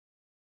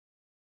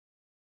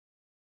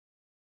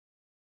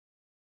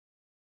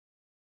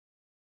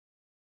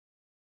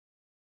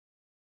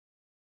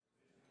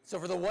So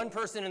for the one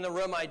person in the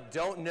room I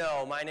don't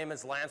know, my name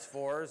is Lance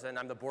Fors, and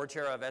I'm the board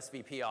chair of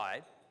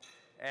SVPI.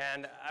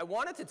 And I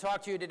wanted to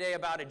talk to you today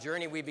about a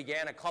journey we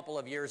began a couple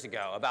of years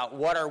ago, about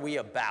what are we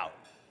about?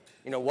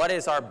 You know, what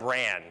is our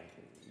brand?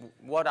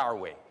 What are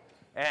we?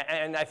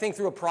 And I think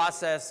through a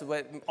process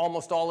that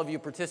almost all of you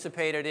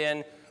participated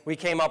in, we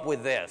came up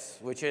with this,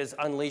 which is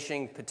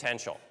unleashing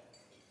potential.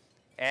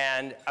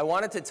 And I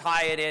wanted to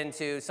tie it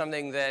into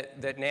something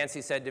that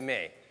Nancy said to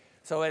me.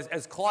 So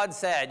as Claude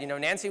said, you know,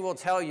 Nancy will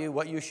tell you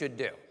what you should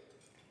do.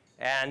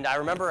 And I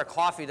remember a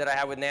coffee that I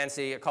had with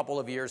Nancy a couple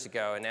of years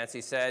ago, and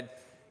Nancy said,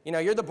 you know,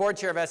 you're the board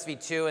chair of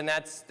SV2, and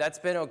that's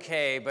been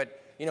okay,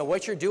 but you know,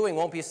 what you're doing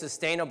won't be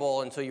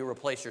sustainable until you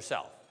replace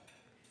yourself.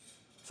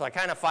 So I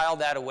kind of filed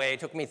that away. It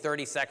took me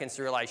 30 seconds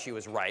to realize she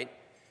was right,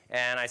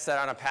 and I set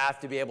on a path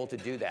to be able to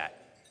do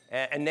that.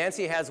 And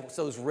Nancy has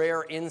those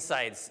rare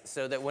insights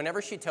so that whenever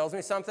she tells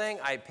me something,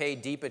 I pay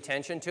deep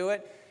attention to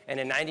it. And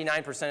in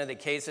 99% of the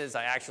cases,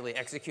 I actually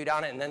execute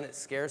on it, and then it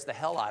scares the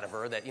hell out of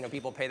her that, you know,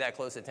 people pay that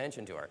close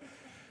attention to her.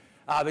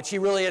 But she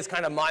really is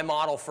kind of my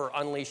model for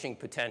unleashing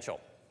potential.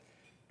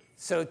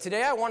 So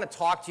today I want to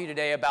talk to you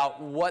today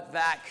about what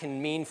that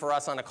can mean for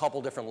us on a couple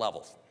different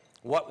levels.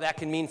 What that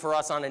can mean for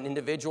us on an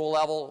individual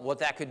level, what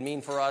that could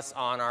mean for us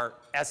on our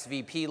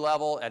SVP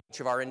level at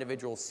each of our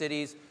individual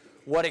cities,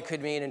 what it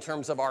could mean in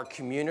terms of our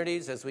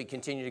communities as we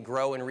continue to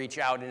grow and reach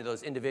out into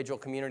those individual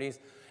communities,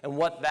 and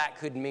what that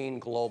could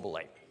mean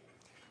globally.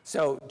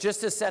 So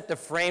just to set the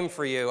frame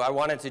for you, I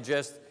wanted to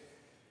just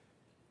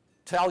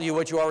tell you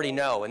what you already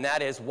know, and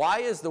that is, why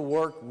is the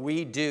work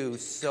we do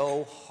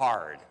so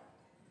hard?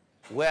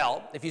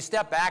 Well, if you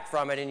step back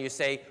from it and you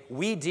say,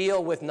 we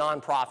deal with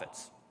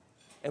nonprofits.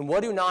 And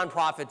what do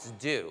nonprofits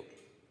do?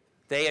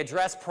 They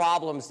address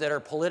problems that are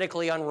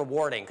politically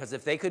unrewarding, because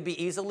if they could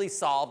be easily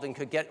solved and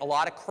could get a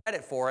lot of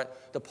credit for it,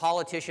 the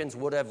politicians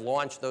would have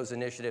launched those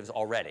initiatives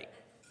already.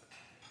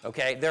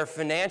 Okay, they're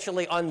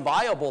financially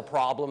unviable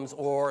problems,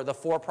 or the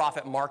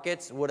for-profit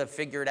markets would have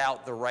figured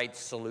out the right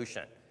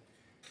solution.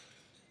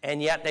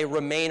 And yet they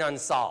remain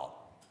unsolved.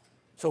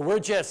 So we're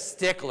just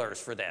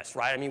sticklers for this,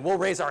 right? I mean, we'll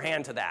raise our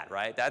hand to that,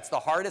 right? That's the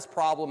hardest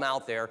problem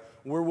out there.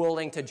 We're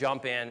willing to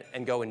jump in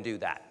and go and do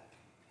that.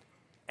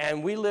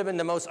 And we live in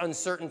the most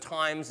uncertain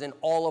times in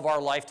all of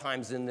our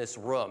lifetimes in this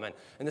room. And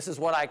this is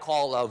what I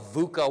call a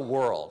VUCA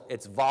world.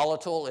 It's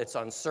volatile, it's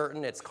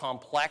uncertain, it's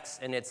complex,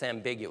 and it's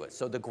ambiguous.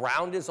 So the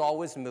ground is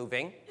always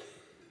moving.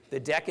 The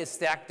deck is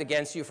stacked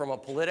against you from a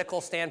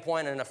political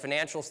standpoint and a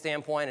financial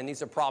standpoint, and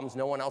these are problems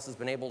no one else has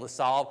been able to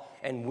solve,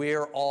 and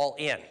we're all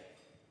in,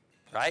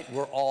 right?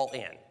 We're all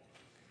in.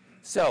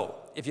 So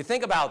if you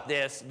think about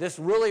this, this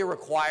really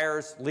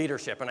requires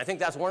leadership, and I think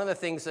that's one of the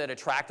things that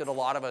attracted a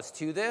lot of us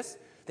to this.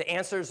 The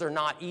answers are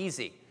not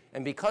easy,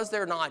 and because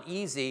they're not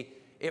easy,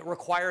 it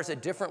requires a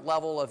different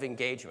level of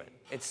engagement.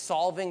 It's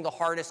solving the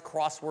hardest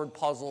crossword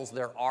puzzles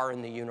there are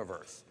in the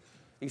universe.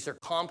 These are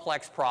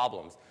complex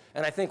problems,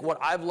 and I think what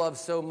I've loved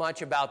so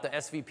much about the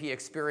SVP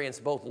experience,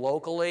 both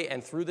locally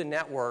and through the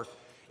network,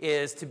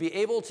 is to be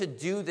able to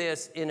do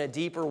this in a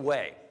deeper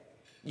way.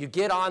 You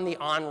get on the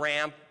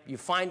on-ramp, you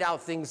find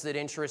out things that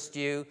interest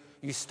you,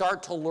 you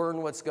start to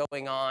learn what's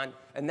going on,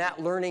 and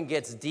that learning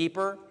gets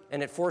deeper,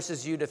 and it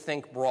forces you to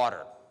think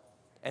broader.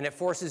 And it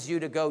forces you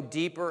to go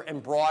deeper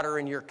and broader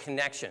in your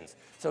connections.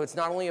 So it's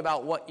not only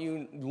about what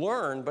you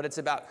learn, but it's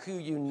about who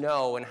you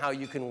know and how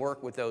you can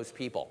work with those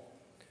people.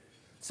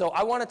 So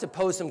I wanted to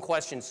pose some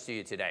questions to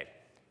you today.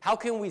 How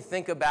can we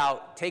think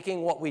about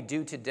taking what we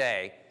do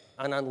today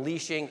and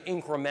unleashing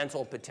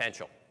incremental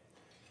potential?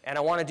 And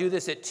I want to do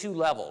this at two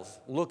levels.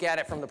 Look at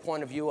it from the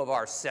point of view of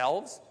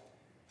ourselves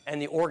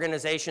and the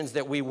organizations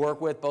that we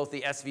work with, both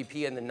the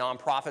SVP and the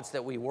nonprofits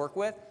that we work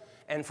with,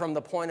 and from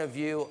the point of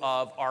view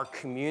of our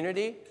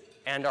community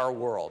and our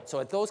world.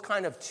 So at those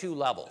kind of two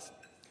levels.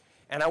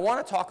 And I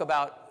want to talk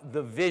about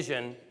the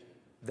vision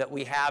that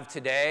we have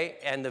today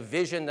and the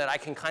vision that I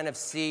can kind of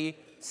see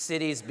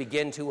cities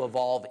begin to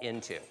evolve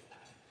into.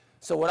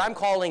 So what I'm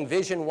calling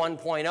Vision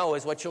 1.0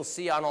 is what you'll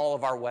see on all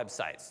of our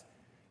websites.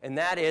 And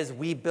that is,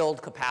 we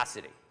build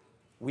capacity.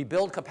 We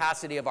build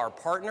capacity of our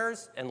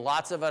partners, and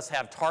lots of us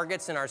have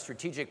targets in our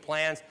strategic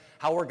plans,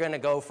 how we're going to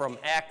go from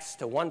X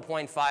to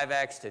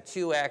 1.5X to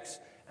 2X,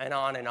 and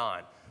on and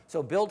on.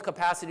 So build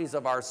capacities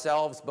of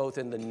ourselves, both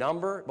in the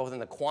number, both in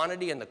the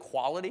quantity and the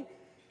quality,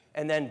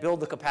 and then build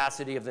the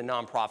capacity of the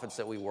nonprofits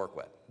that we work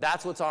with.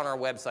 That's what's on our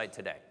website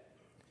today.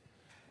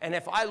 And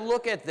if I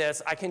look at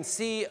this, I can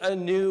see a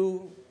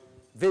new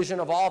vision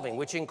evolving,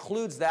 which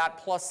includes that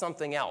plus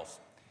something else.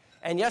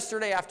 And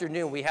yesterday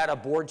afternoon, we had a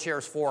board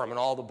chairs forum, and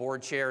all the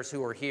board chairs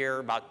who are here,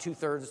 about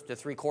 2/3 to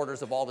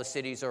 3/4 of all the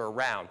cities are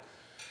around.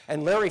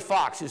 And Larry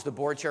Fox, who's the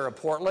board chair of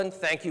Portland,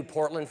 thank you,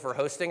 Portland, for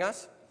hosting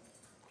us.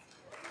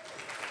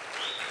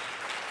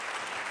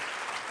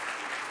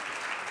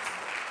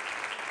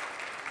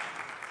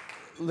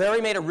 Larry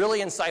made a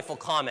really insightful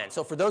comment.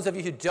 So for those of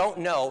you who don't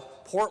know,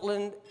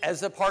 Portland,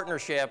 as a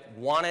partnership,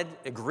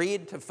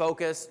 agreed to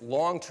focus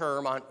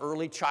long-term on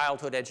early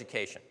childhood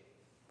education.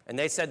 And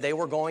they said they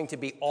were going to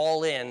be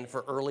all in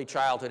for early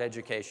childhood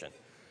education.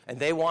 and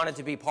they wanted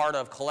to be part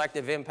of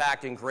collective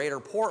impact in Greater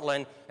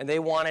Portland, and they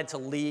wanted to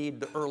lead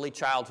the early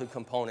childhood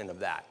component of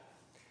that.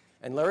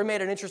 And Larry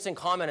made an interesting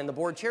comment in the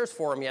board chairs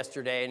forum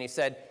yesterday, and he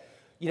said,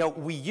 you know,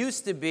 we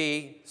used to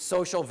be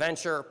social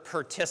venture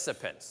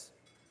participants,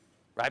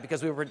 right?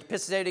 Because we were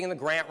participating in the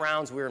grant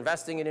rounds, we were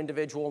investing in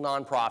individual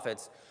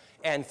nonprofits,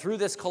 and through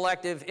this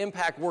collective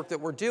impact work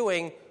that we're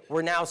doing,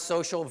 we're now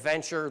social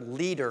venture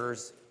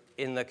leaders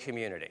in the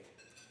community.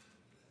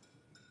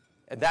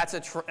 And that's a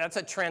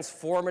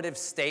transformative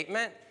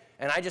statement,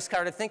 and I just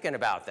started thinking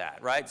about that,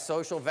 right?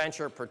 Social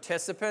venture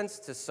participants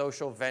to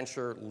social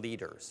venture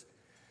leaders.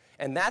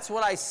 And that's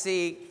what I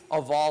see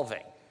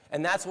evolving.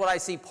 And that's what I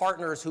see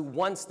partners who,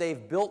 once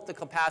they've built the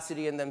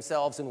capacity in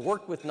themselves and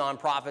worked with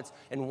nonprofits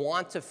and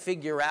want to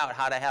figure out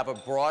how to have a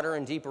broader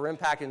and deeper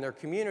impact in their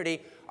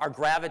community, are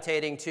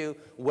gravitating to,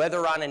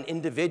 whether on an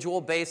individual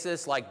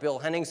basis like Bill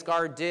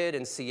Henningsgaard did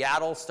in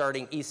Seattle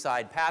starting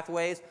Eastside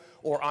Pathways,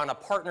 or on a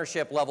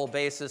partnership level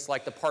basis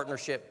like the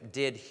partnership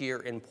did here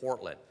in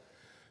Portland.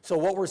 So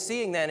what we're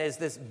seeing then is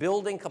this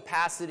building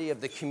capacity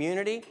of the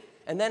community,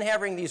 and then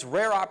having these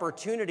rare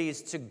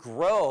opportunities to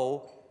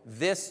grow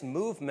this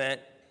movement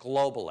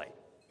globally.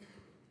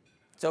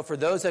 So for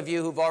those of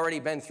you who've already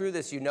been through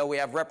this, you know we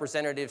have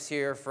representatives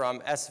here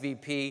from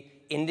SVP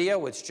India,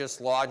 which just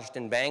launched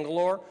in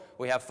Bangalore.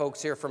 We have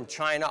folks here from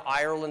China,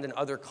 Ireland, and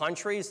other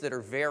countries that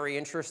are very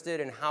interested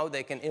in how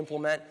they can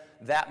implement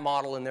that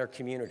model in their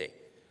community.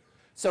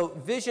 So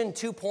Vision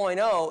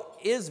 2.0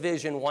 is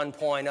Vision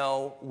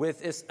 1.0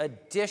 with this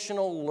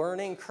additional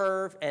learning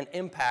curve and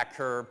impact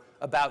curve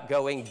about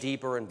going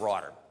deeper and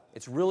broader.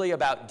 It's really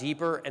about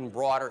deeper and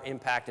broader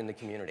impact in the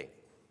community.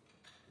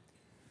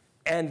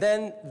 And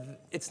then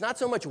it's not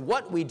so much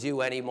what we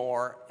do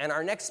anymore, and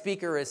our next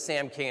speaker is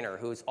Sam Kaner,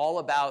 who's all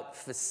about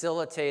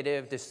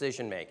facilitative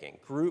decision-making,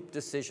 group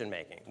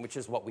decision-making, which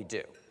is what we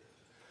do.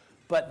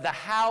 But the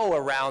how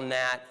around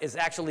that is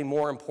actually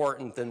more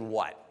important than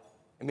what.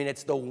 I mean,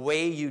 it's the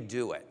way you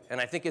do it. And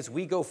I think as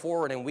we go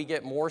forward and we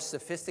get more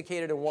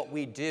sophisticated in what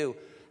we do,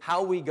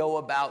 how we go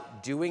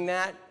about doing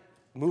that,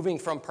 moving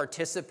from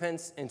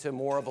participants into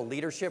more of a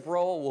leadership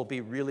role, will be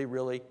really,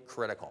 really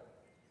critical.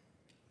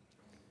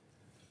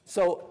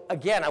 So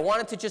again, I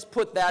wanted to just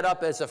put that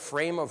up as a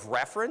frame of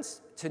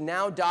reference to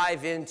now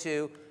dive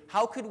into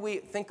how could we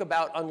think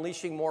about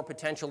unleashing more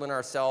potential in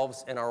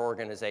ourselves and our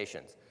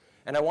organizations.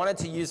 And I wanted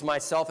to use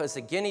myself as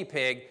a guinea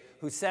pig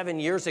who 7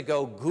 years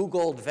ago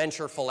Googled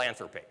venture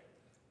philanthropy.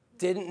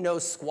 Didn't know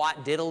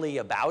squat diddly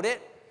about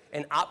it,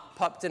 and up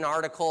popped an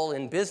article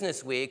in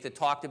Business Week that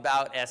talked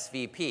about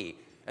SVP,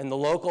 and the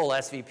local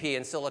SVP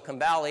in Silicon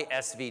Valley,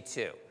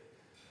 SV2.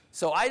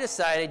 So I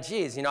decided,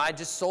 geez, you know, I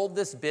just sold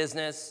this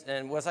business,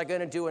 and was I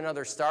going to do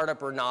another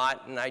startup or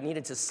not? And I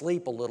needed to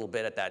sleep a little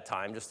bit at that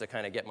time just to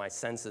kind of get my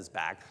senses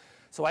back.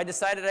 So I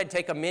decided I'd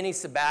take a mini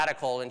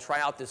sabbatical and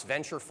try out this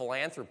venture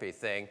philanthropy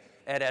thing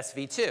at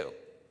SV2.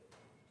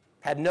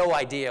 Had no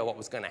idea what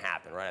was going to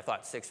happen, right? I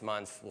thought 6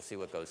 months, we'll see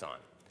what goes on.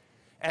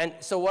 And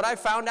so what I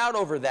found out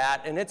over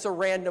that, and it's a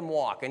random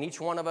walk, and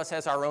each one of us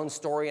has our own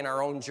story and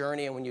our own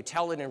journey, and when you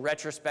tell it in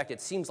retrospect,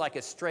 it seems like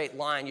a straight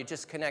line. You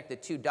just connect the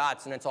two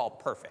dots, and it's all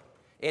perfect.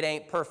 It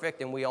ain't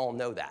perfect, and we all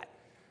know that.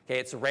 Okay,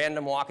 it's a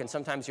random walk, and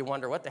sometimes you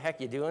wonder, what the heck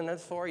are you doing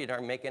this for? You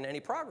aren't making any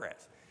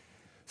progress.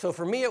 So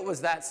for me, it was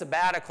that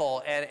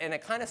sabbatical, and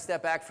it kind of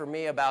stepped back for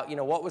me about, you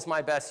know, what was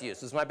my best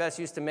use? Was my best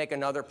use to make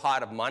another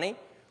pot of money?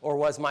 Or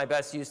was my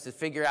best use to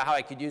figure out how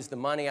I could use the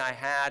money I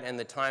had and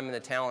the time and the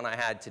talent I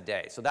had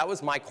today? So that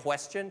was my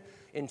question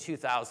in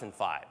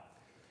 2005.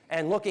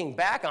 And looking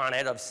back on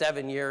it of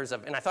 7 years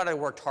of, and I thought I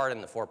worked hard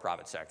in the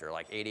for-profit sector,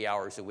 like 80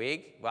 hours a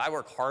week. Well, I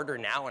work harder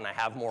now and I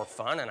have more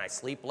fun and I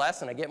sleep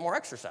less and I get more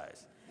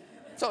exercise.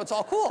 So it's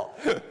all cool.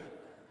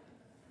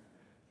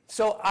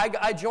 So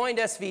I joined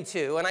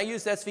SV2, and I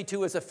used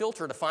SV2 as a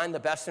filter to find the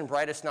best and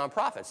brightest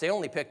nonprofits. They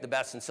only picked the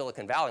best in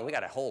Silicon Valley, and we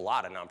got a whole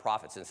lot of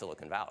nonprofits in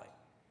Silicon Valley.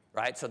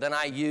 Right? So then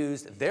I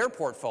used their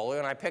portfolio,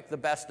 and I picked the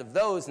best of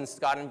those and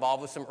got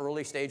involved with some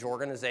early stage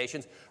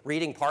organizations,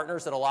 Reading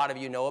Partners that a lot of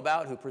you know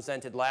about, who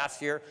presented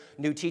last year,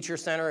 New Teacher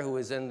Center, who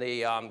was in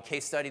the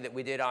case study that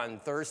we did on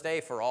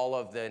Thursday for all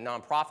of the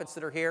nonprofits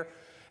that are here.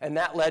 And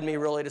that led me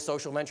really to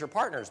Social Venture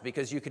Partners,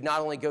 because you could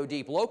not only go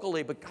deep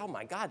locally, but oh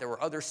my God, there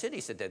were other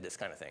cities that did this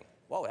kind of thing.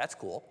 Whoa, that's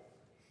cool.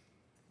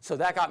 So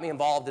that got me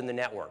involved in the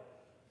network.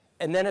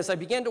 And then as I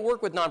began to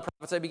work with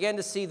nonprofits, I began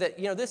to see that,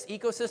 you know, this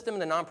ecosystem in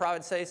the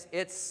nonprofit space,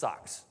 it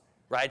sucks,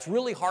 right? It's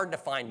really hard to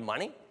find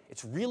money.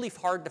 It's really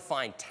hard to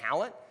find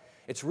talent.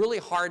 It's really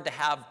hard to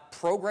have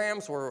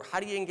programs where, how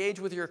do you engage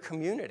with your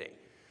community?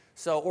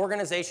 So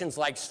organizations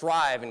like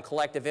Strive and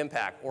Collective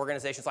Impact,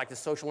 organizations like the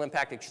Social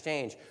Impact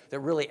Exchange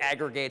that really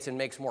aggregates and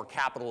makes more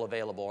capital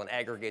available and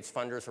aggregates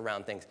funders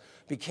around things,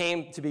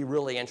 became to be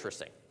really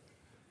interesting.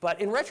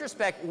 But in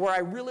retrospect, where I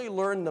really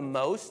learned the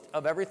most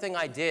of everything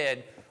I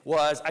did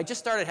was I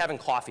just started having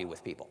coffee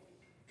with people.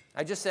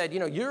 I just said, you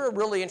know, you're a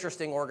really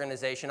interesting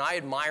organization. I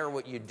admire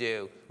what you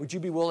do. Would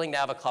you be willing to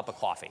have a cup of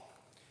coffee?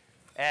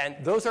 And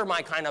those are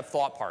my kind of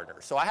thought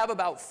partners. So I have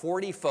about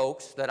 40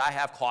 folks that I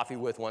have coffee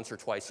with once or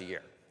twice a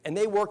year. And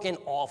they work in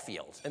all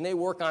fields, and they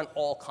work on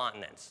all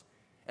continents.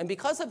 And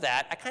because of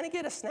that, I kind of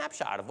get a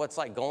snapshot of what's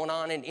like going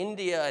on in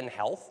India in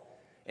health,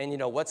 and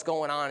what's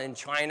going on in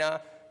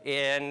China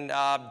in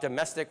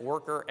domestic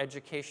worker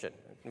education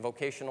and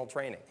vocational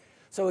training.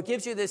 So it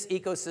gives you this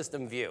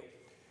ecosystem view.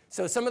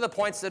 So some of the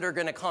points that are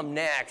going to come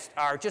next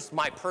are just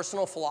my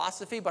personal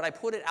philosophy, but I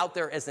put it out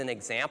there as an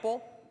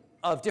example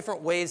of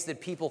different ways that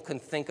people can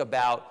think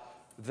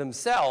about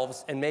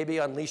themselves and maybe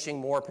unleashing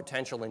more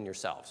potential in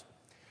yourselves.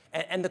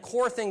 And the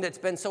core thing that's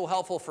been so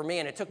helpful for me,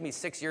 and it took me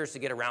 6 years to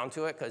get around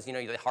to it, because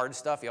the hard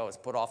stuff you always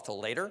put off till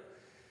later,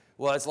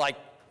 was like,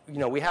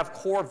 we have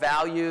core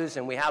values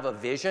and we have a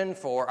vision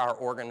for our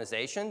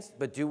organizations,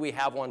 but do we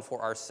have one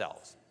for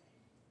ourselves?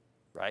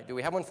 Right? Do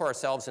we have one for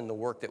ourselves in the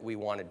work that we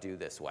want to do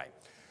this way?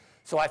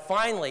 So I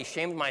finally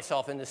shamed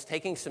myself into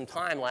taking some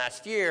time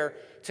last year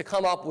to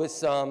come up with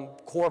some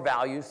core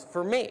values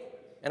for me.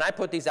 And I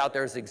put these out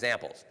there as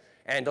examples.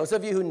 And those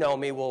of you who know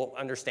me will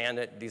understand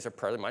that these are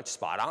pretty much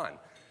spot on.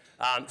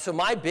 So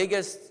my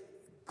biggest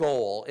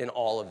goal in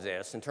all of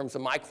this, in terms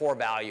of my core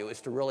value,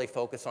 is to really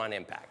focus on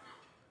impact.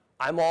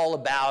 I'm all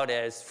about,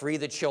 as Free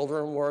the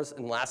Children was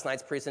in last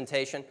night's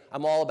presentation,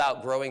 I'm all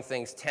about growing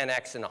things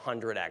 10x and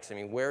 100x. I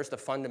mean, where's the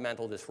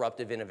fundamental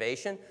disruptive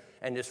innovation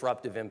and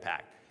disruptive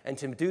impact? And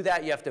to do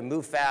that, you have to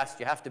move fast,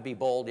 you have to be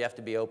bold, you have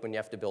to be open, you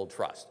have to build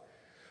trust.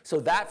 So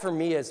that, for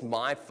me, is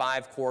my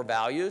 5 core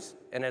values.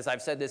 And as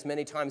I've said this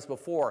many times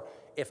before,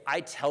 if I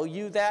tell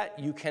you that,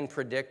 you can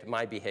predict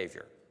my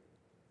behavior.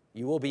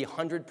 You will be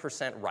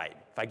 100% right.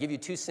 If I give you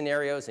 2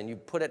 scenarios and you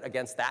put it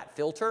against that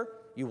filter,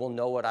 you will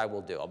know what I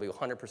will do. I'll be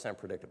 100%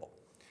 predictable.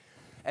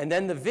 And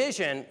then the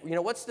vision,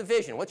 what's the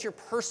vision? What's your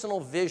personal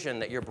vision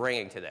that you're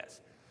bringing to this?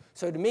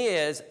 So to me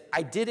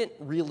I didn't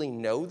really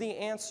know the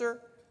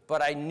answer,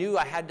 but I knew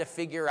I had to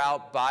figure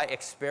out by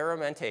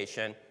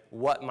experimentation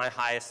what my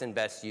highest and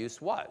best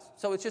use was.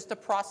 So it's just a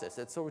process,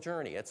 it's a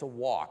journey, it's a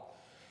walk.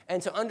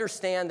 And to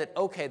understand that,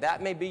 okay,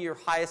 that may be your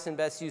highest and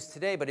best use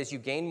today, but as you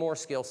gain more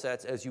skill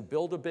sets, as you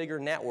build a bigger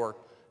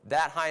network,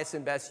 that highest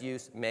and best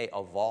use may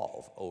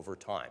evolve over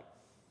time.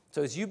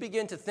 So as you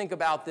begin to think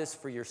about this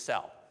for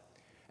yourself,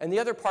 and the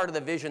other part of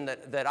the vision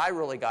that I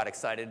really got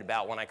excited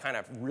about when I kind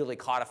of really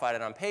codified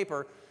it on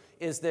paper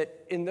is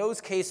that in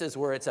those cases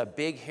where it's a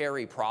big,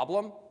 hairy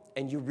problem,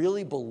 and you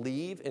really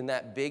believe in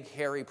that big,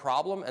 hairy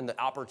problem and the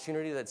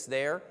opportunity that's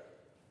there,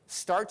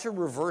 start to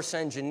reverse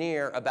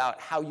engineer about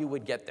how you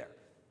would get there.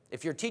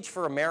 If you're Teach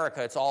for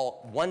America, it's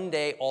all one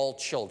day, all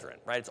children,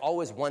 right? It's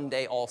always one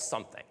day, all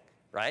something,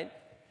 right?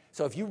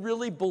 So if you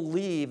really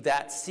believe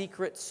that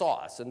secret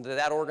sauce and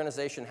that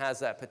organization has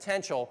that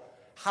potential,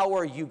 how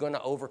are you going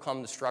to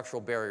overcome the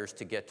structural barriers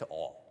to get to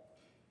all?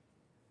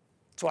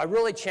 So I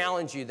really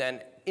challenge you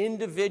then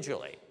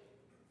individually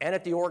and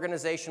at the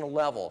organizational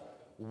level,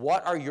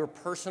 what are your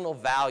personal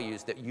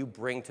values that you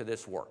bring to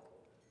this work?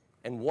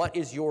 And what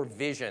is your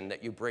vision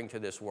that you bring to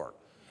this work?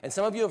 And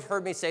some of you have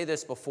heard me say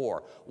this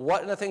before.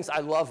 One of the things I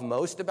love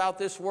most about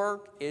this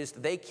work is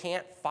they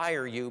can't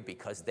fire you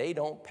because they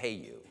don't pay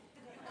you.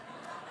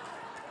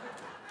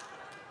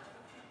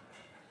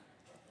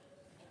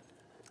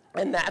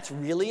 And that's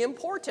really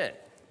important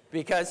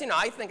because,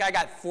 I think I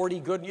got 40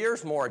 good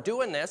years more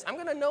doing this. I'm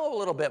going to know a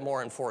little bit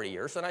more in 40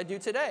 years than I do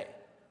today.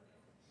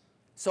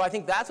 So I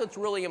think that's what's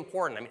really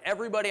important. I mean,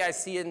 everybody I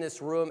see in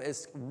this room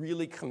is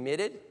really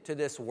committed to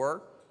this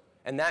work.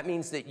 And that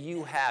means that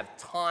you have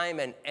time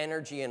and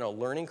energy and a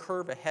learning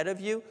curve ahead of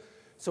you.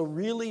 So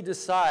really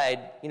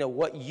decide,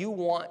 what you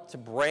want to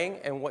bring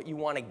and what you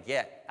want to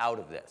get out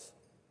of this.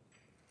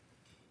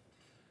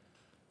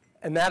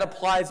 And that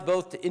applies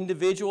both to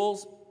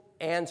individuals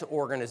and to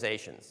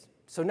organizations.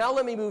 So now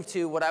let me move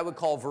to what I would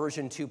call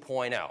version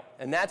 2.0.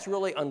 And that's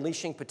really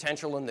unleashing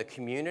potential in the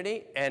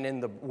community and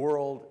in the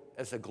world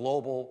as a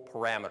global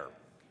parameter.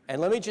 And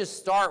let me just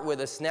start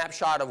with a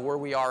snapshot of where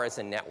we are as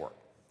a network.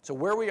 So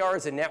where we are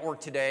as a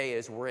network today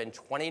is we're in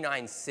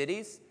 29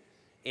 cities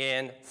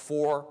in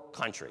 4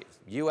 countries,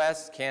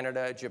 US,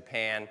 Canada,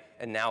 Japan,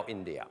 and now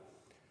India.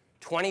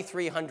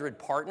 2,300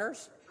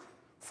 partners,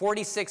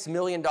 $46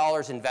 million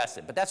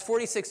invested. But that's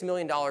 $46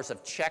 million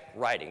of check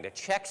writing, the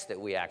checks that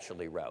we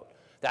actually wrote.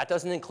 That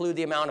doesn't include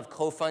the amount of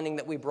co-funding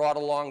that we brought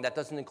along. That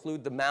doesn't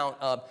include the amount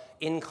of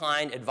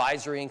in-kind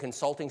advisory and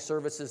consulting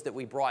services that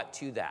we brought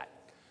to that.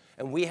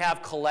 And we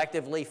have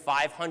collectively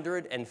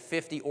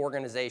 550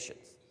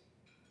 organizations.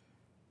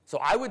 So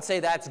I would say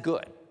that's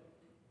good.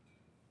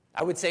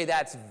 I would say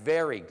that's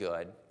very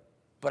good,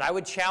 but I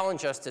would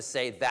challenge us to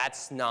say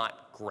that's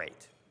not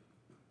great.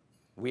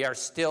 We are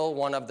still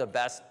one of the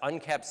best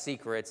unkept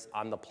secrets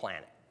on the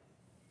planet.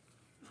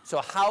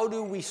 So how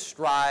do we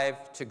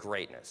strive to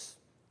greatness?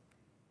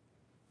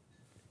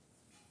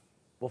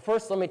 Well,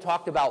 first let me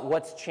talk about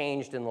what's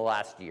changed in the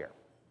last year.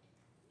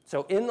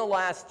 So in the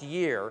last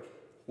year,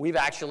 we've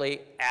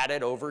actually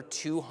added over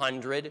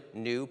 200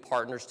 new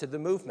partners to the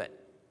movement.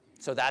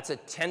 So that's a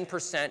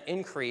 10%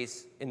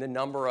 increase in the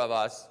number of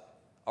us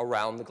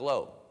around the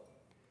globe.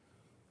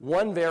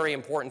 One very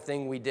important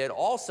thing we did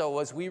also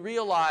was we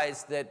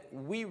realized that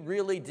we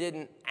really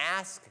didn't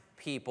ask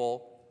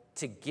people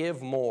to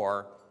give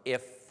more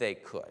if they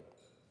could.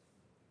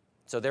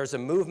 So there's a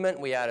movement.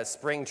 We had a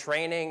spring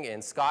training in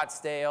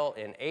Scottsdale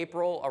in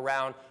April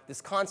around this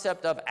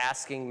concept of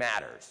asking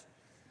matters.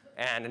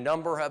 And a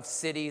number of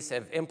cities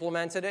have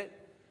implemented it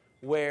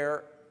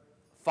where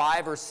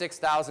 $5,000 or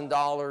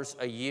 $6,000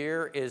 a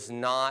year is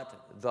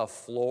not the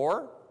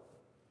floor.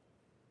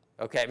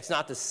 Okay, it's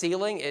not the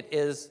ceiling, it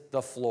is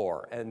the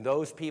floor. And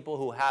those people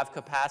who have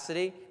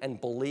capacity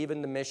and believe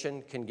in the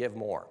mission can give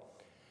more.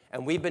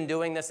 And we've been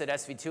doing this at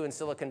SV2 in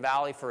Silicon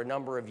Valley for a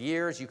number of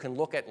years. You can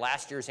look at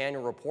last year's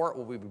annual report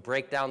where we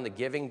break down the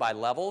giving by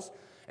levels,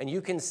 and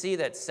you can see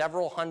that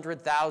several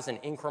 $100,000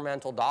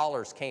 incremental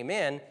dollars came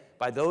in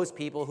by those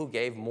people who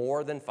gave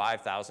more than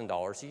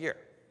 $5,000 a year.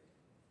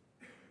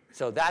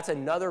 So that's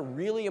another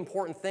really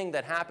important thing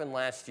that happened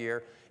last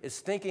year, is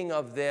thinking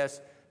of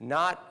this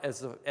not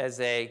as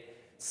a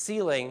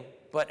ceiling,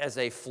 but as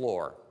a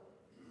floor.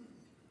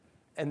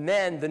 And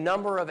then the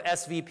number of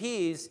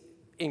SVPs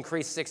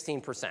increased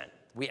 16%.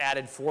 We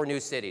added 4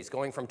 new cities,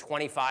 going from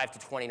 25 to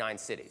 29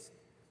 cities.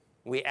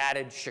 We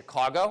added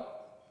Chicago.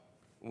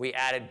 We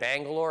added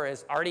Bangalore.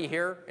 Is Artie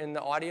here in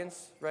the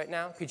audience right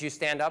now? Could you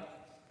stand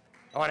up?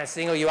 I want to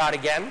single you out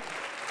again.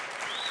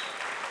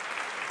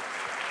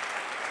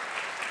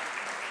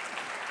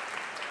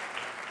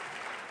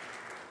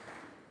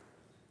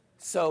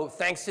 So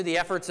thanks to the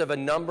efforts of a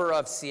number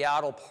of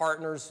Seattle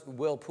partners,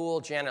 Will Poole,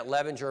 Janet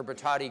Levinger,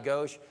 Bhattadi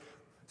Ghosh,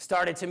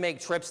 started to make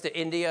trips to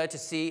India to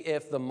see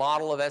if the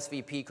model of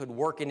SVP could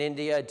work in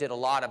India, did a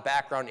lot of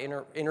background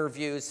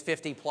interviews,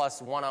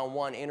 50+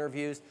 one-on-one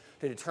interviews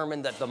to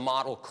determine that the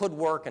model could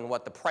work and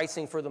what the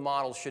pricing for the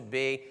model should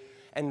be.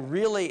 And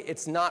really,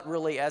 it's not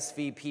really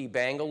SVP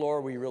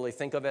Bangalore. We really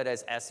think of it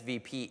as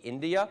SVP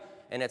India,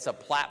 and it's a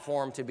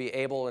platform to be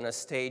able in a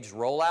staged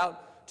rollout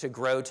to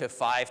grow to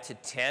 5 to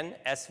 10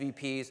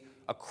 SVPs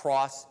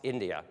across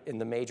India in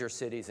the major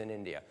cities in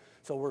India.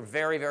 So we're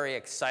very, very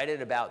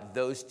excited about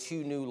those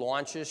 2 new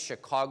launches,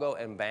 Chicago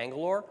and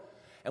Bangalore.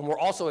 And we're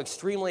also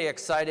extremely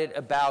excited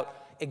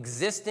about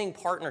existing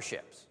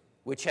partnerships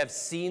which have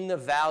seen the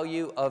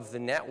value of the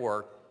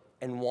network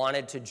and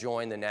wanted to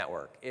join the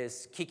network.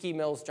 Is Kiki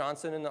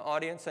Mills-Johnson in the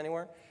audience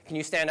anywhere? Can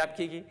you stand up,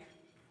 Kiki?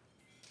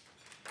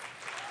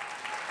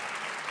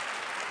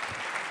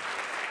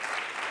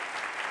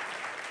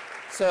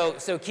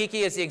 So Kiki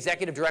is the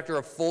executive director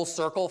of Full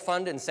Circle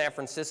Fund in San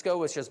Francisco,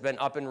 which has been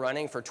up and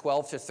running for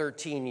 12 to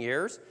 13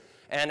 years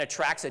and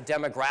attracts a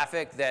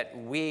demographic that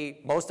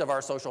most of our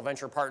social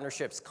venture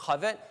partnerships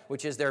covet,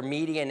 which is their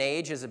median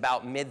age is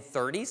about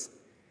mid-30s.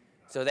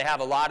 So they have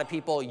a lot of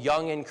people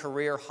young in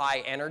career, high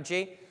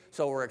energy.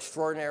 So we're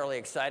extraordinarily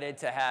excited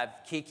to have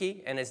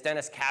Kiki. And is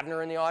Dennis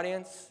Kavner in the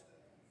audience?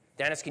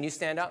 Dennis, can you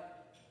stand up?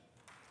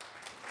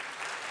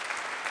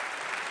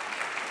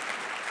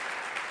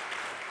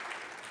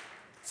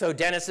 So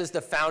Dennis is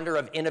the founder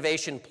of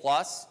Innovation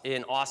Plus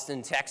in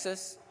Austin,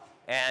 Texas.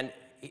 And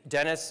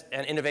Dennis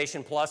and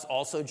Innovation Plus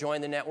also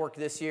joined the network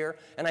this year.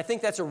 And I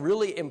think that's a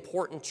really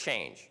important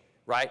change,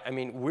 right? I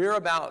mean, we're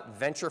about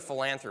venture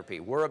philanthropy.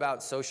 We're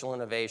about social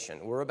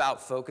innovation. We're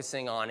about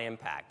focusing on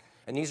impact.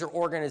 And these are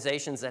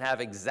organizations that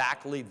have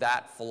exactly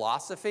that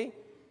philosophy.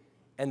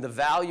 And the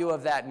value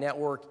of that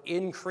network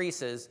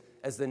increases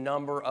as the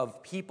number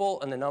of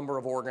people and the number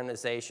of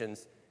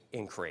organizations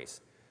increase.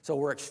 So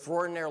we're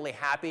extraordinarily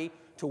happy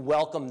to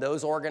welcome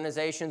those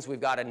organizations. We've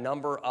got a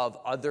number of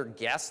other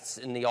guests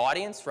in the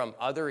audience from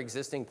other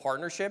existing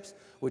partnerships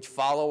which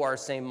follow our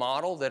same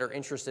model that are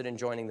interested in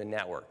joining the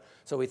network.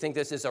 So we think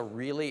this is a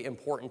really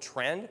important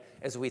trend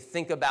as we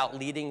think about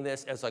leading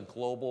this as a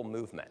global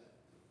movement.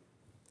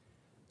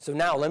 So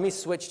now let me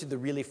switch to the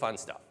really fun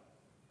stuff.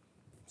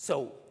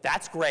 So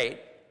that's great,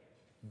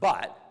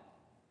 but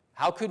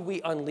how could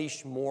we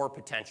unleash more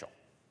potential?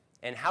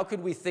 And how could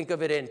we think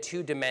of it in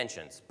 2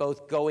 dimensions,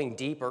 both going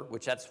deeper,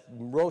 which that's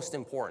most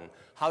important.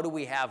 How do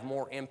we have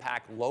more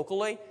impact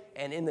locally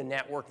and in the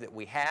network that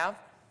we have?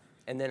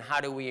 And then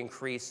how do we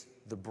increase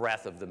the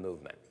breadth of the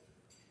movement?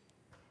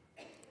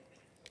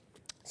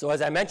 So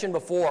as I mentioned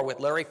before, with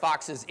Larry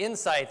Fox's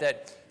insight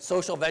that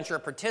social venture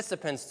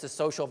participants to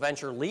social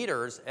venture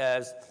leaders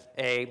as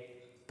a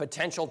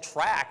potential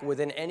track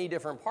within any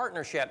different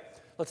partnership,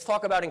 let's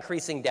talk about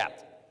increasing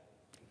depth.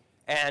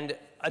 And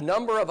a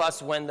number of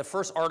us, when the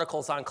first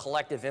articles on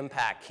collective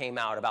impact came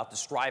out about the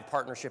Strive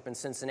partnership in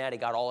Cincinnati,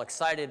 got all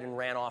excited and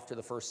ran off to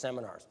the first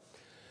seminars.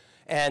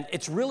 And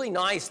it's really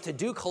nice to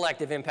do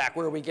collective impact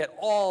where we get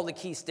all the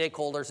key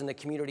stakeholders in the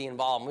community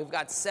involved. And we've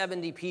got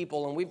 70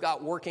 people, and we've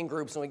got working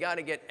groups, and we got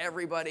to get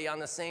everybody on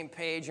the same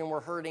page, and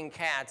we're herding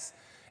cats.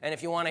 And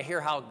if you want to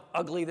hear how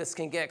ugly this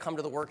can get, come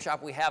to the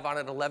workshop we have on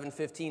at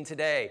 11:15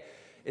 today.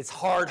 It's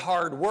hard,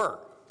 hard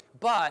work.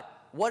 But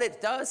what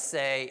it does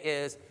say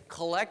is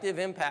collective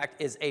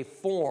impact is a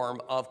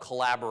form of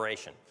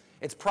collaboration.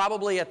 It's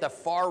probably at the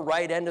far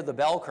right end of the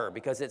bell curve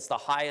because it's the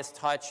highest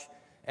touch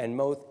and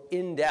most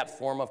in-depth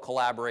form of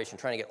collaboration,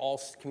 trying to get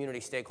all community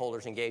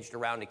stakeholders engaged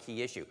around a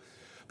key issue.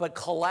 But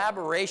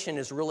collaboration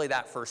is really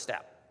that first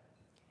step.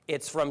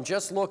 It's from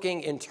just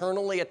looking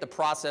internally at the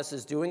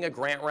processes, doing a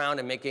grant round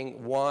and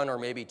making 1 or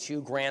maybe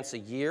 2 grants a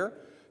year,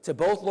 to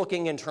both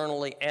looking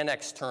internally and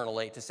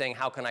externally to saying,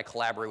 how can I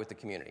collaborate with the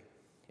community?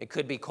 It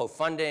could be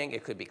co-funding,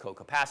 it could be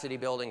co-capacity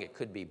building, it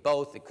could be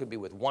both, it could be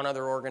with one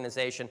other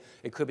organization,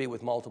 it could be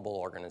with multiple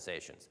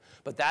organizations.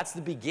 But that's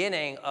the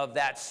beginning of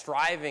that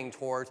striving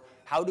towards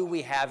how do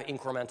we have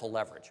incremental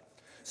leverage.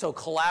 So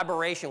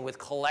collaboration with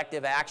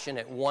collective action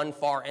at one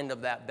far end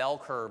of that bell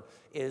curve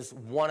is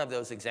one of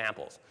those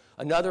examples.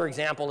 Another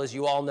example, as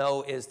you all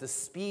know, is the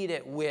speed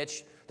at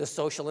which the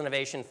Social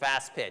Innovation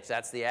Fast Pitch,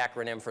 that's the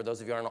acronym for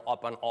those of you who are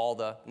up on all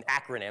the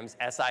acronyms,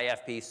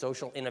 SIFP,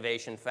 Social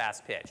Innovation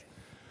Fast Pitch,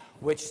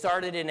 which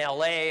started in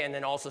LA and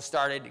then also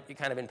started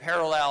kind of in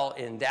parallel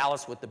in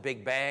Dallas with the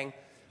Big Bang.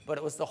 But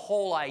it was the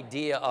whole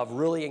idea of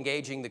really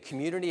engaging the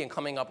community and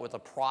coming up with a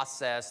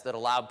process that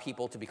allowed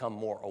people to become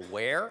more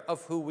aware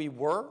of who we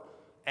were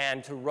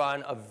and to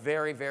run a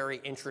very, very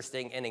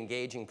interesting and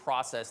engaging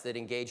process that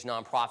engaged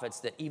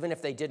nonprofits that even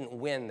if they didn't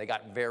win, they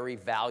got very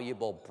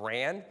valuable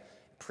brand,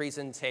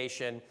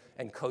 presentation,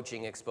 and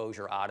coaching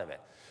exposure out of it.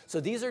 So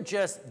these are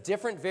just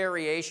different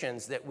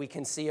variations that we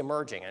can see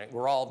emerging, and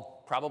we're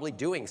all probably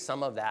doing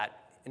some of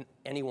that in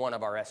any one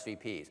of our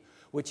SVPs,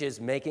 which is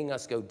making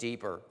us go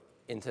deeper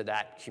into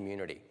that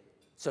community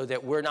so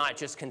that we're not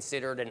just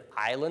considered an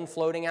island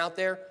floating out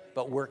there,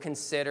 but we're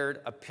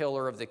considered a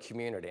pillar of the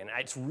community. And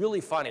it's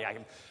really funny.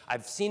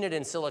 I've seen it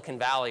in Silicon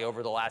Valley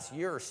over the last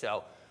year or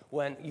so.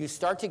 When you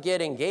start to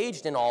get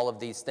engaged in all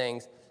of these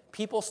things,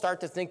 people start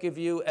to think of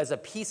you as a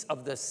piece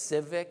of the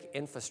civic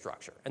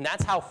infrastructure. And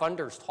that's how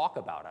funders talk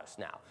about us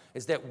now,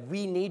 is that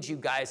we need you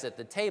guys at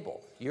the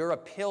table. You're a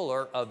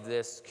pillar of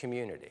this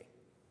community.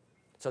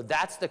 So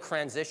that's the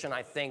transition,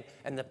 I think,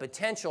 and the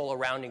potential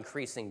around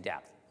increasing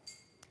depth.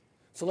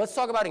 So let's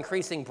talk about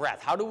increasing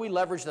breadth. How do we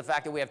leverage the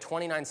fact that we have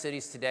 29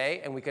 cities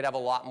today and we could have a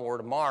lot more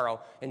tomorrow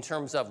in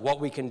terms of what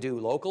we can do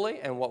locally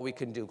and what we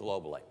can do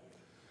globally?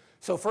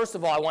 So first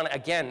of all, I want to,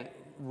 again,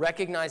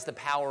 recognize the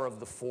power of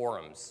the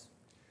forums.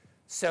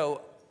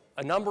 So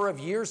a number of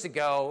years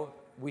ago,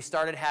 we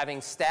started having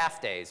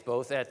staff days,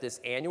 both at this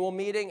annual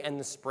meeting and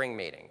the spring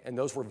meeting. And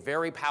those were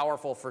very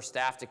powerful for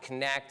staff to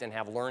connect and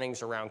have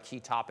learnings around key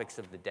topics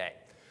of the day.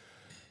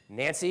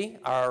 Nancy,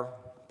 our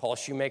Paul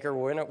Shoemaker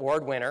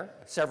Award winner,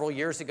 several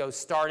years ago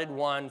started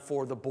one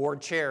for the board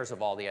chairs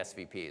of all the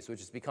SVPs, which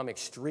has become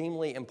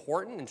extremely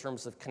important in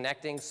terms of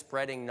connecting,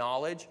 spreading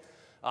knowledge,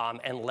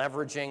 and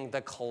leveraging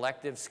the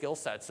collective skill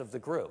sets of the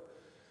group.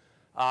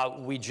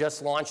 We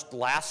just launched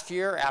last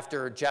year,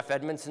 after Jeff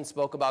Edmondson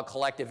spoke about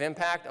collective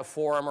impact, a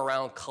forum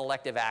around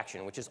collective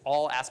action, which is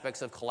all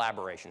aspects of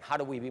collaboration. How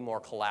do we be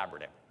more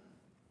collaborative?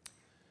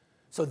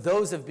 So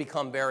those have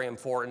become very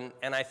important,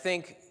 and I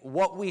think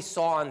what we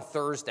saw on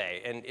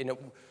Thursday, and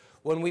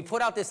when we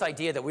put out this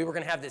idea that we were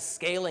going to have this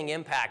scaling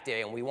impact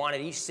day and we wanted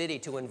each city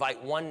to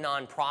invite one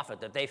nonprofit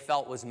that they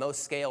felt was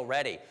most scale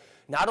ready,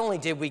 not only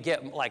did we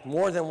get like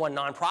more than one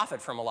nonprofit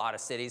from a lot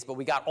of cities, but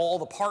we got all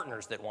the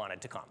partners that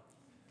wanted to come.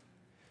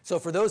 So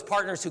for those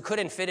partners who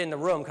couldn't fit in the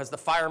room because the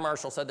fire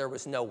marshal said there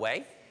was no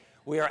way,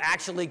 we are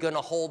actually going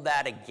to hold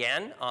that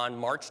again on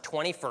March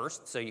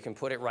 21st, so you can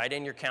put it right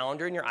in your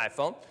calendar in your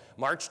iPhone.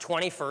 March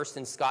 21st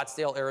in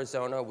Scottsdale,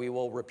 Arizona. We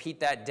will repeat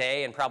that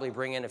day and probably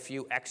bring in a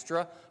few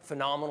extra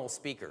phenomenal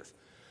speakers.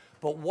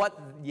 But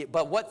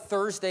what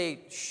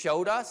Thursday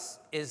showed us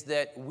is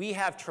that we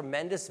have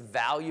tremendous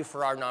value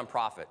for our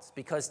nonprofits,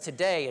 because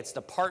today it's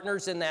the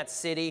partners in that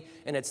city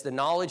and it's the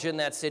knowledge in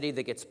that city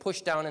that gets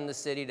pushed down in the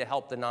city to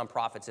help the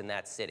nonprofits in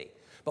that city.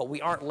 But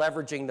we aren't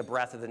leveraging the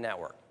breadth of the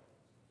network.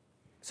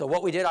 So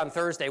what we did on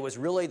Thursday was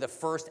really the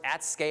first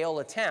at-scale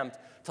attempt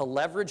to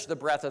leverage the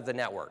breadth of the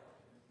network,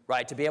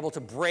 right? To be able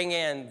to bring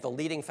in the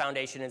leading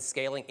foundation in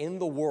scaling in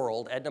the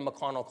world. Edna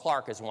McConnell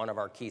Clark is one of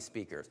our key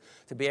speakers.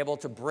 To be able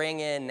to bring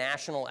in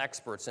national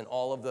experts in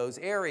all of those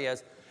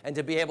areas and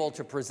to be able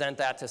to present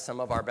that to some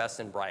of our best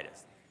and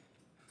brightest.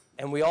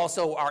 And we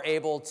also are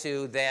able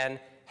to then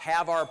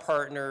have our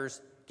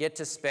partners get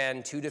to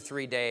spend 2 to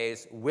 3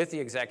 days with the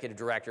executive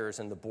directors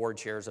and the board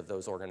chairs of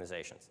those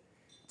organizations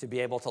to be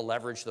able to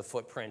leverage the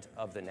footprint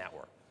of the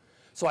network.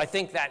 So I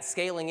think that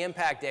Scaling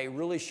Impact Day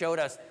really showed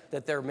us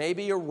that there may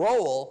be a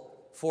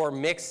role for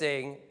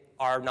mixing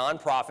our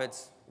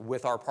nonprofits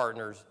with our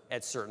partners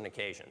at certain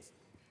occasions.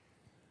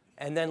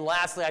 And then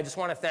lastly, I just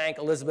want to thank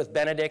Elizabeth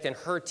Benedict and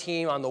her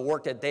team on the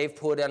work that they've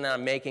put in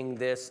on making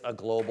this a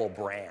global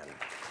brand.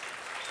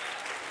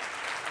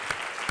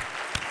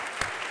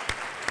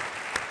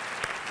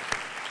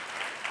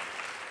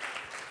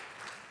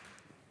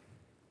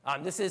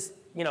 This is,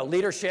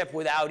 leadership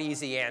without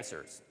easy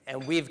answers.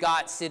 And we've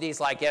got cities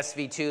like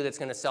SV2 that's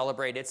going to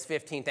celebrate its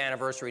 15th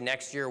anniversary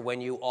next year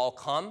when you all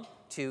come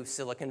to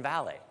Silicon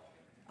Valley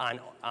on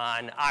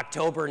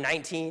October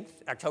 19th,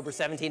 October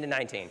 17 to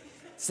 19.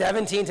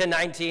 17 to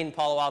 19,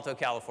 Palo Alto,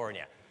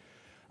 California.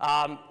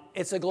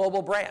 It's a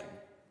global brand,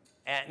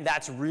 and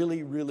that's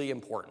really, really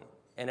important.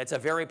 And it's a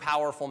very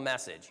powerful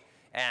message.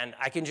 And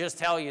I can just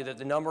tell you that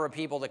the number of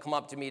people that come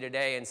up to me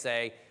today and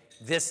say,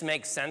 this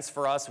makes sense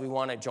for us, we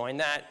want to join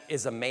that,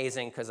 is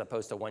amazing because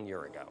opposed to 1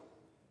 year ago.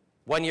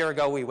 1 year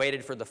ago, we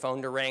waited for the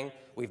phone to ring.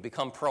 We've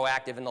become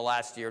proactive in the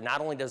last year.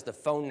 Not only does the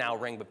phone now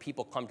ring, but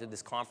people come to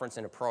this conference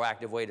in a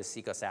proactive way to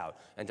seek us out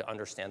and to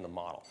understand the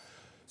model.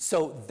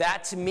 So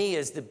that, to me,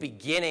 is the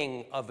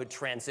beginning of a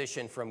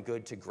transition from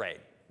good to great.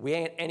 We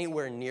ain't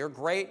anywhere near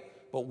great,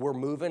 but we're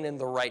moving in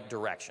the right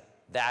direction.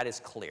 That is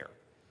clear.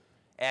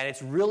 And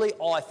it's really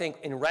all, I think,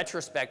 in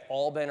retrospect,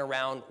 all been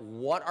around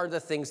what are the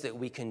things that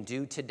we can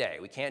do today.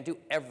 We can't do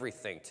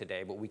everything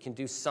today, but we can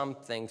do some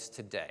things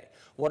today.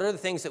 What are the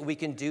things that we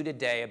can do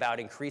today about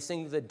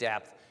increasing the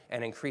depth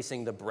and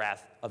increasing the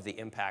breadth of the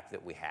impact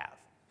that we have?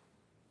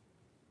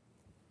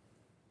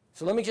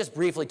 So let me just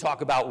briefly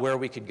talk about where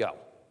we could go.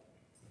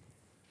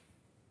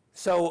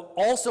 So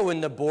also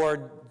in the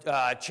board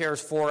chairs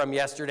forum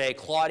yesterday,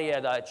 Claudia,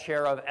 the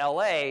chair of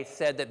LA,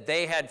 said that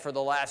they had for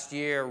the last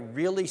year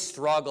really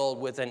struggled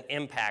with an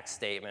impact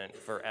statement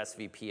for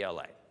SVP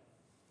LA.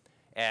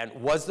 And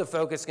was the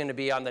focus going to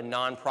be on the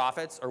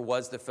nonprofits or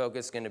was the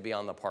focus going to be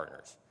on the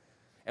partners?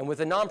 And with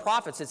the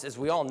nonprofits, it's, as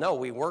we all know,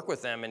 we work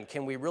with them, and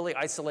can we really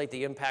isolate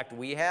the impact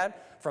we had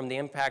from the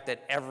impact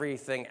that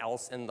everything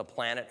else in the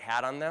planet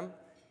had on them?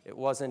 It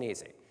wasn't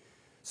easy.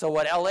 So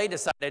what LA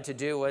decided to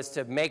do was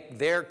to make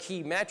their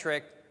key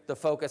metric the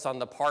focus on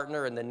the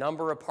partner and the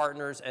number of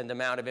partners and the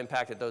amount of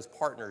impact that those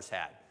partners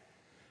had.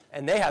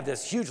 And they have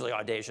this hugely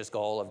audacious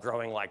goal of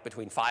growing like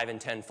between 5 and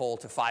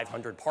 10-fold to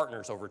 500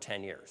 partners over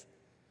 10 years.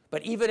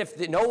 But even if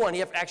no one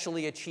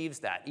actually achieves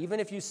that, even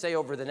if you say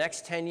over the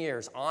next 10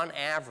 years, on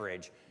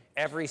average,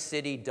 every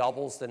city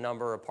doubles the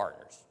number of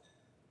partners.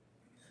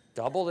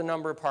 Double the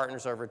number of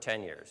partners over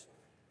 10 years.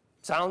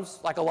 Sounds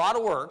like a lot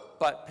of work,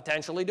 but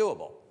potentially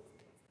doable.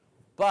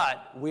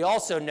 But we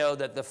also know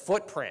that the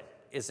footprint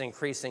is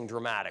increasing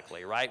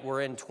dramatically, right?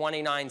 We're in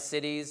 29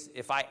 cities.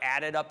 If I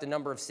added up the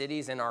number of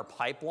cities in our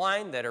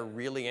pipeline that are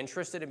really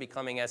interested in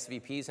becoming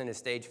SVPs in a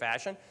staged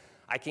fashion,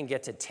 I can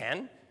get to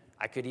 10.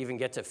 I could even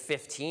get to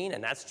 15,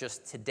 and that's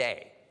just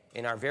today,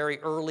 in our very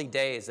early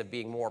days of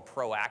being more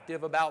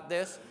proactive about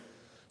this.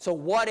 So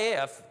what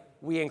if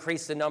we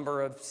increase the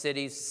number of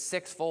cities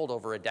 6-fold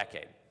over a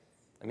decade?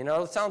 I mean,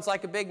 it sounds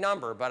like a big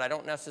number, but I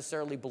don't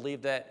necessarily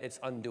believe that it's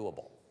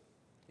undoable.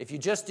 If you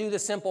just do the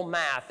simple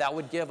math, that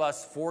would give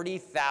us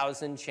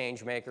 40,000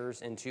 change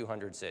makers in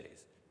 200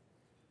 cities.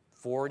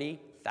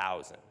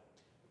 40,000.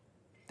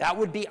 That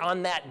would be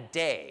on that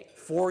day,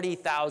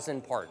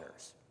 40,000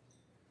 partners.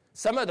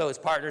 Some of those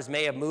partners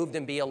may have moved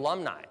and be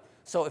alumni.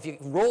 So if you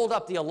rolled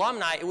up the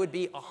alumni, it would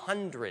be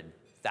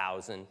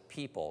 100,000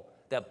 people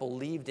that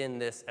believed in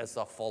this as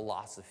a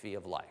philosophy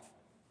of life.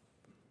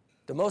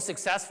 The most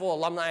successful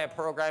alumni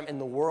program in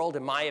the world,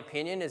 in my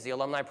opinion, is the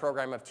alumni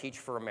program of Teach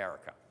for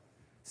America.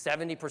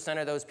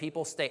 70% of those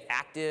people stay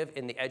active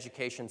in the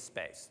education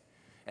space.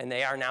 And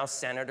they are now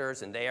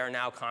senators, and they are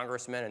now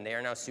congressmen, and they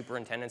are now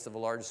superintendents of the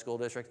largest school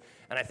districts.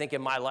 And I think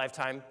in my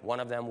lifetime,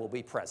 one of them will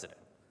be president,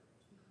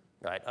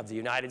 right, of the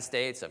United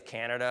States, of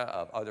Canada,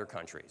 of other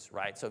countries,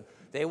 right? So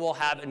they will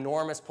have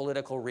enormous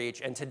political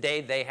reach, and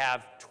today they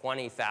have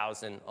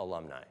 20,000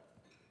 alumni.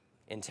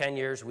 In 10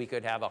 years, we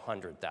could have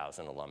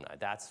 100,000 alumni.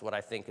 That's what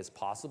I think is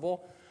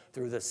possible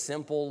through the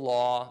simple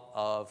law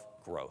of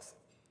growth.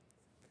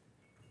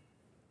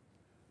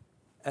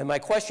 And my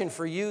question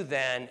for you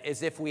then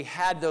is, if we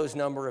had those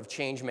number of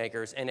change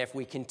makers and if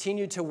we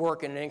continued to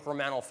work in an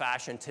incremental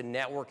fashion to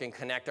network and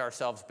connect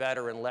ourselves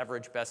better and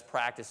leverage best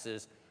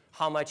practices,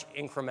 how much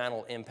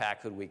incremental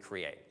impact could we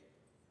create?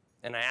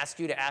 And I ask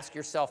you to ask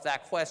yourself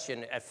that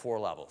question at 4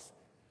 levels.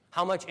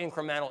 How much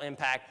incremental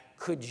impact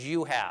could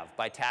you have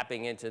by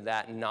tapping into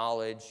that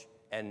knowledge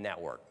and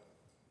network?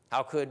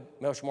 How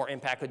much more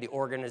impact could the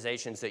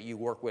organizations that you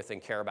work with and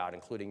care about,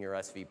 including your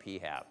SVP,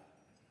 have?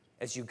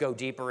 As you go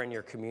deeper in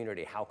your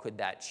community, how could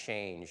that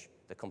change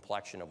the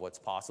complexion of what's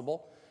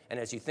possible? And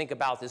as you think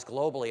about this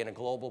globally in a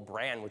global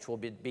brand, which will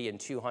be in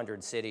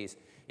 200 cities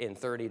in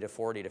 30 to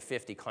 40 to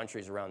 50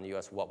 countries around the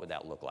US, what would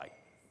that look like?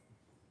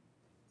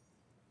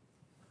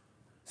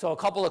 So a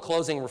couple of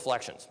closing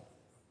reflections.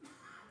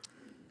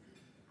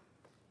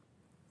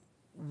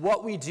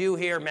 What we do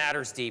here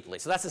matters deeply.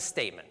 So that's a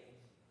statement.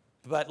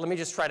 But let me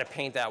just try to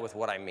paint that with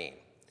what I mean.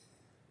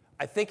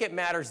 I think it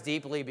matters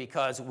deeply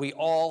because we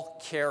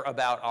all care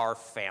about our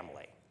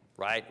family,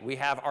 right? We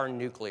have our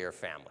nuclear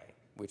family,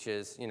 which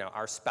is,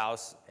 our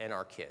spouse and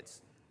our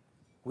kids.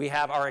 We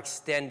have our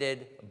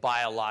extended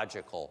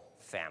biological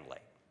family.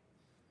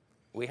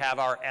 We have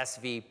our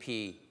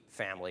SVP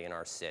family in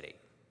our city.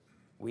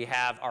 We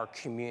have our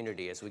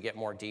community as we get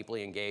more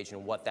deeply engaged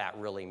in what that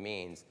really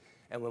means,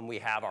 and when we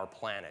have our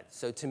planet.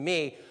 So to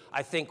me,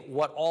 I think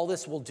what all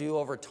this will do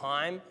over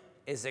time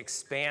is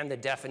expand the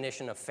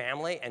definition of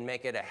family and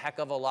make it a heck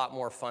of a lot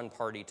more fun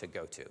party to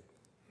go to.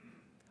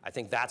 I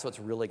think that's what's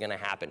really going to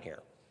happen here.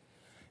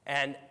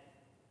 And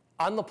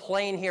on the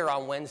plane here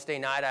on Wednesday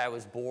night, I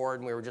was bored,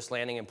 and we were just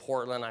landing in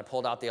Portland. I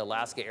pulled out the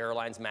Alaska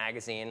Airlines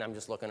magazine. I'm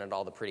just looking at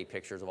all the pretty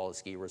pictures of all the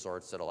ski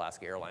resorts that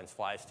Alaska Airlines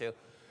flies to.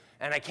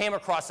 And I came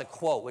across a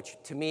quote, which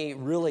to me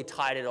really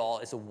tied it all,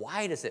 is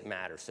why does it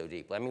matter so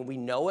deeply? I mean, we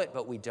know it,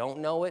 but we don't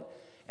know it.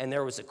 And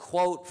there was a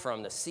quote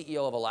from the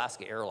CEO of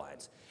Alaska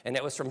Airlines, and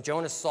it was from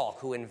Jonas Salk,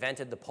 who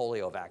invented the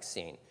polio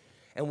vaccine.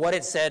 And what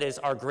it said is,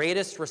 our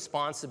greatest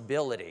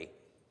responsibility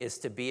is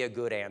to be a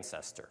good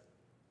ancestor.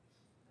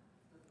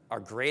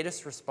 Our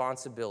greatest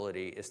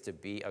responsibility is to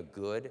be a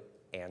good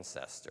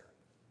ancestor.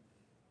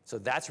 So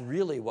that's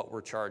really what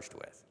we're charged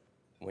with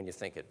when you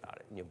think about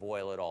it and you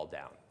boil it all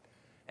down.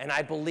 And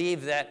I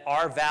believe that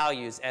our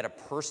values at a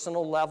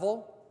personal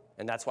level,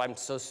 and that's why I'm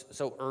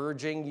so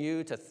urging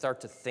you to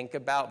start to think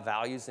about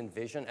values and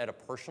vision at a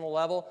personal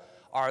level,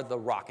 are the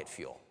rocket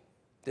fuel.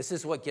 This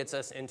is what gets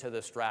us into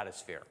the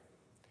stratosphere.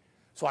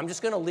 So I'm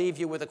just going to leave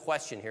you with a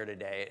question here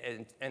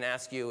today and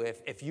ask you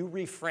if you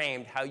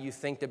reframed how you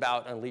think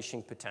about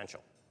unleashing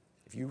potential,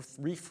 if you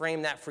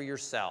reframe that for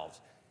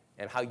yourselves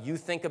and how you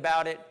think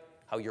about it,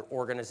 how your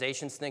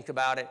organizations think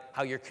about it,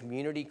 how your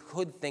community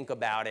could think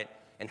about it,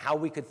 and how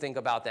we could think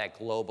about that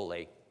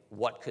globally,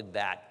 what could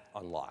that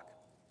unlock?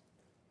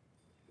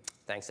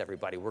 Thanks,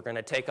 everybody. We're going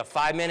to take a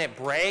 5-minute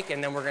break,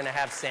 and then we're going to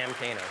have Sam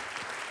Kano.